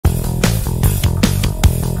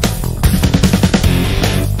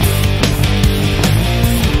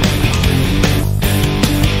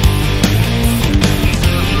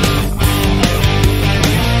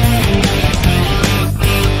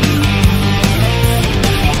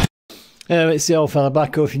It's the old fella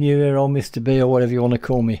back off your new here, old Mr. B, or whatever you want to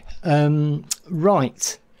call me.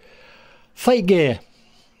 Right. Fake gear.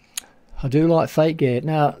 I do like fake gear.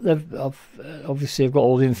 Now, obviously I've got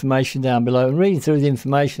all the information down below. And reading through the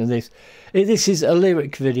information of this is a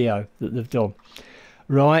lyric video that they've done.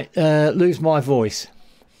 Right. Lose My Voice.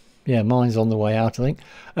 Yeah, mine's on the way out, I think.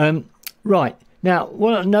 Right. Now,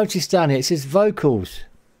 what I noticed down here, it says vocals.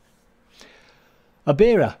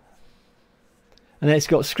 Ibara. And then it's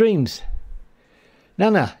got screams.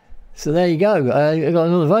 Nana. So there you go. I've got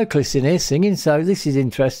another vocalist in here singing, so this is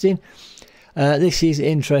interesting. This is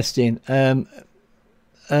interesting. But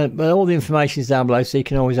all the information is down below, so you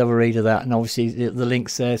can always have a read of that. And obviously the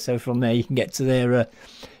link's there, so from there you can get to their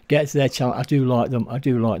channel. I do like them. I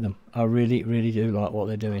do like them. I really, really do like what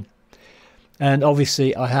they're doing. And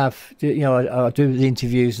obviously I have, you know, I do the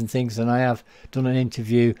interviews and things, and I have done an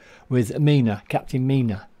interview with Mina, Captain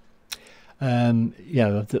Mina, you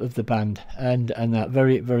know, of the band, and that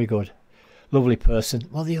very, very good, lovely person.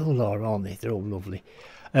 Well, they all are, aren't they? They're all lovely,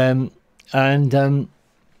 and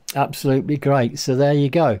absolutely great. So there you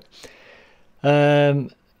go.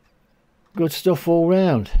 Good stuff all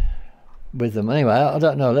round with them. Anyway, I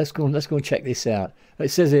don't know. Let's go and check this out. It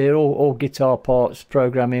says here all guitar parts,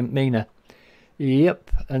 programming, Mina.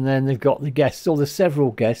 Yep, and then they've got the guests. Oh, there's several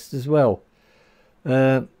guests as well.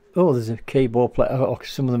 Oh, there's a keyboard player. Oh,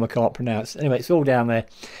 some of them I can't pronounce. Anyway, it's all down there.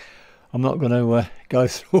 I'm not going to go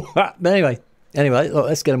through that. But anyway, look,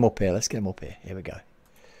 let's get them up here. Let's get them up here. Here we go.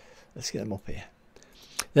 Let's get them up here.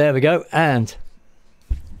 There we go. And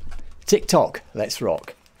TikTok. Let's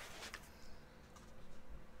rock.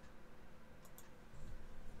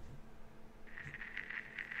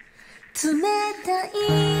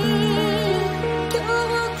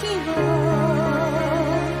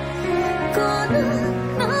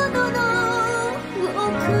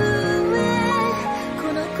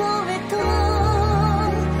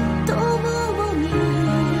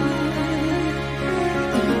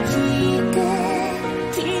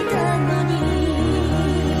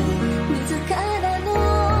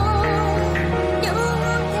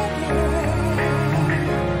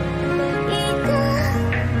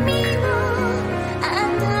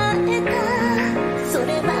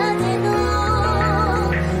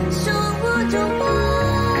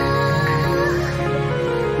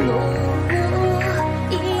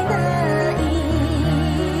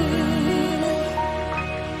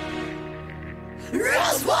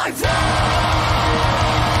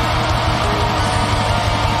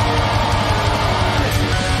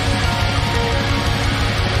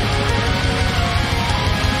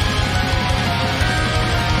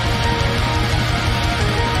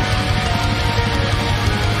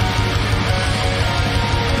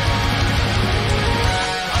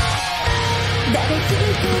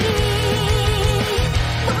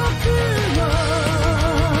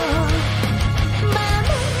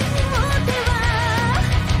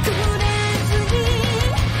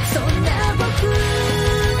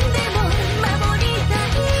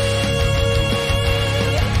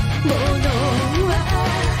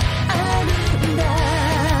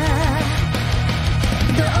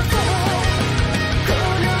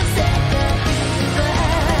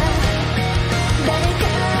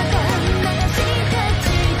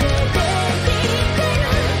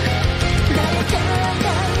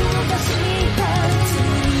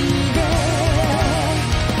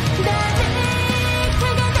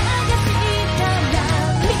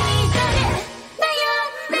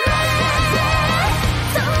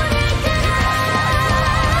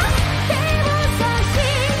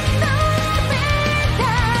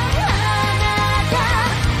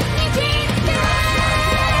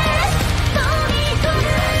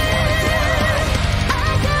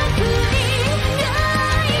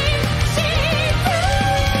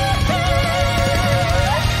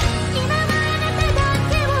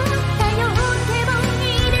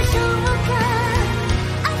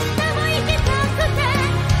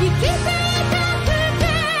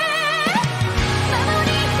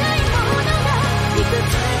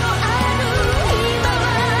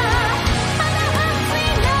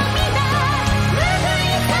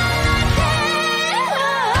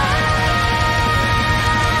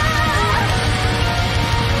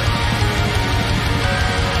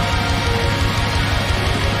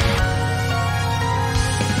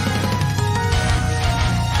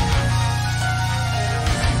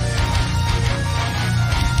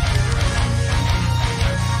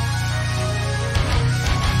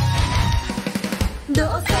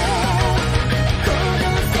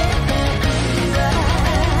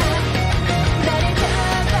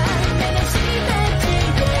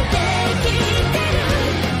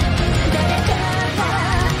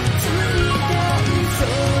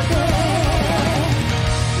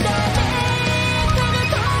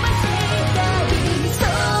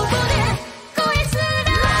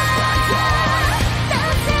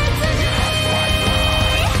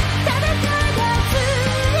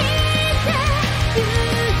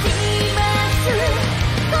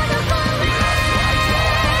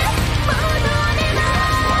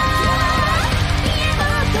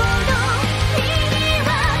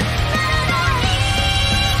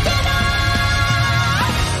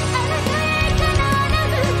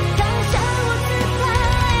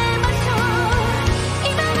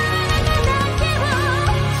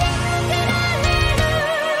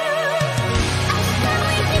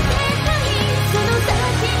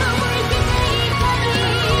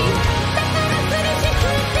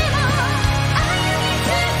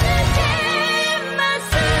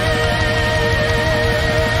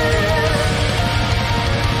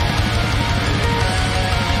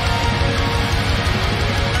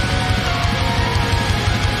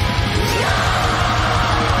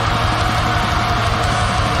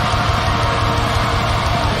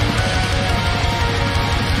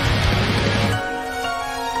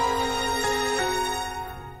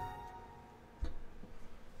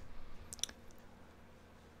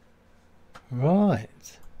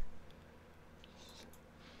 Right.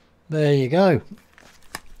 There you go.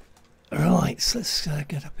 Right, so let's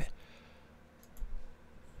get up here.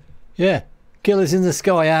 Yeah, Killers in the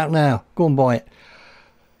Sky out now. Go and buy it.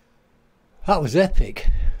 That was epic.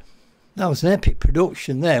 That was an epic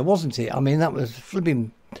production there, wasn't it? I mean, that was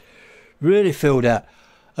flipping really filled out.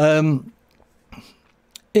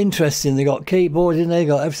 Interesting. They got keyboard in there,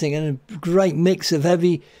 got everything, and a great mix of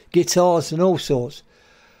heavy guitars and all sorts.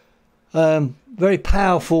 Very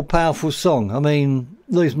powerful song. I mean,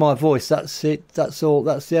 Lose My Voice, that's it. That's all.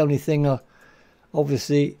 That's the only thing I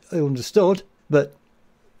obviously understood. But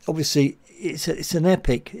obviously, it's an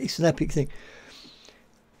epic thing.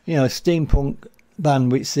 You know, a steampunk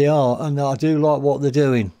band, which they are, and I do like what they're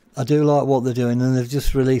doing. And they've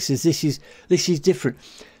just released this. This is different.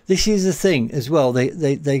 This is the thing as well.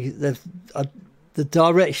 They've the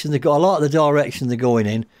direction they got. I like the direction they're going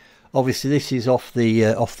in. Obviously, this is off the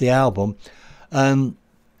album.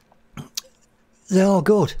 They are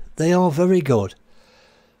good. They are very good.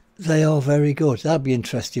 That'd be an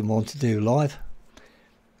interesting one to do live.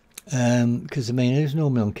 Because I mean, who's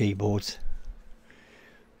normally on keyboards?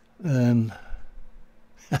 Brain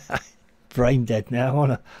dead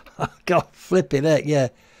now. God, flipping heck, yeah.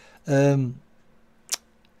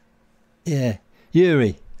 Yeah,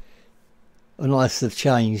 Yuri. Unless they've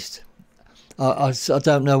changed. I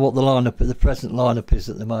don't know what the present lineup is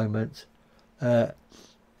at the moment.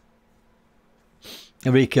 Haruka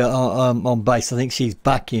on bass. I think she's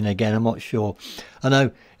back in again. I'm not sure. I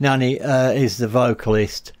know Nani is the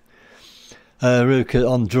vocalist. Haruka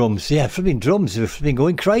on drums. Yeah, flipping drums. They've been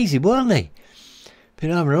going crazy, weren't they?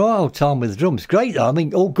 Been having a right old time with the drums. Great though. I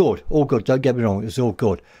mean, all good. Don't get me wrong. It was all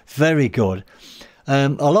good. Very good. I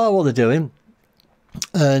like what they're doing,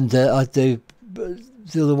 and I do.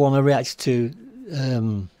 The other one I reacted to, I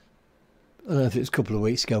don't know if it was a couple of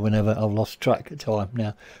weeks ago. Whenever I've lost track of time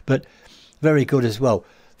now, but very good as well.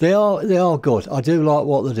 They are good. I do like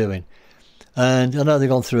what they're doing, and I know they've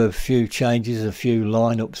gone through a few changes, a few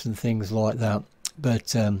lineups and things like that.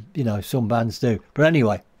 But you know, some bands do. But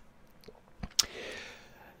anyway,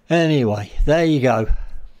 there you go.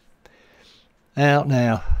 Out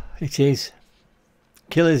now. It is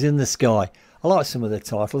Killers in the Sky. I like some of the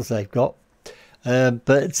titles they've got,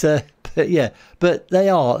 but yeah, but they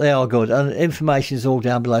are good, and information is all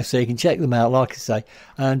down below, so you can check them out, like I say.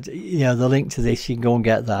 And you know, the link to this, you can go and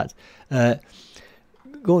get that.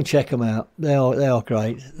 Go and check them out. They are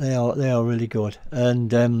great. They are really good,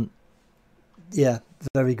 and yeah,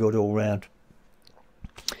 very good all round.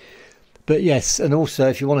 But yes, and also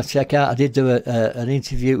if you want to check out, I did do an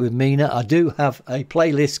interview with Mina. I do have a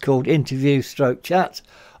playlist called Interview / Chat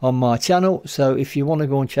on my channel, so if you want to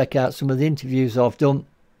go and check out some of the interviews I've done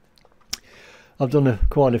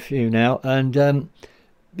quite a few now, and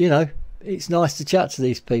you know, it's nice to chat to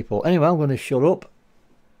these people. Anyway, I'm going to shut up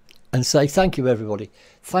and say thank you, everybody.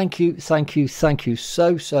 Thank you so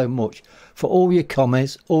much for all your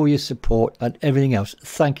comments, all your support, and everything else.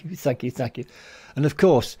 Thank you. And of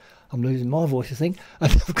course, I'm losing my voice, I think.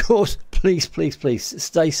 And of course, please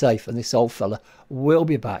stay safe, and this old fella will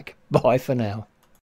be back. Bye for now.